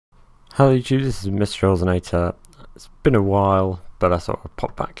Hello YouTube, this is MrOllzinator. It's been a while, but I thought I'd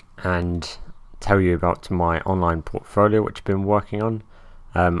pop back and tell you about my online portfolio which I've been working on.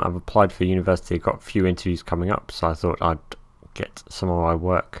 I've applied for university, got a few interviews coming up, so I thought I'd get some of my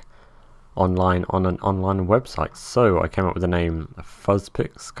work online on an online website. So I came up with the name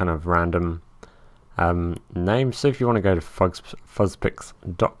Fuzzpics, kind of random name. So if you want to go to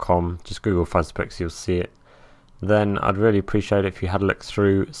fuzzpics.com, just Google Fuzzpics, you'll see it. Then I'd really appreciate it if you had a look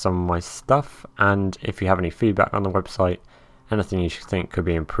through some of my stuff, and if you have any feedback on the website, anything you think could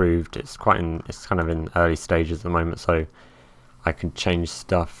be improved. It's kind of in early stages at the moment, so I can change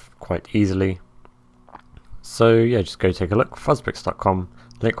stuff quite easily. So yeah, just go take a look, fuzzpics.com,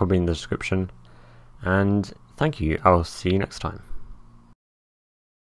 link will be in the description, and thank you. I'll see you next time.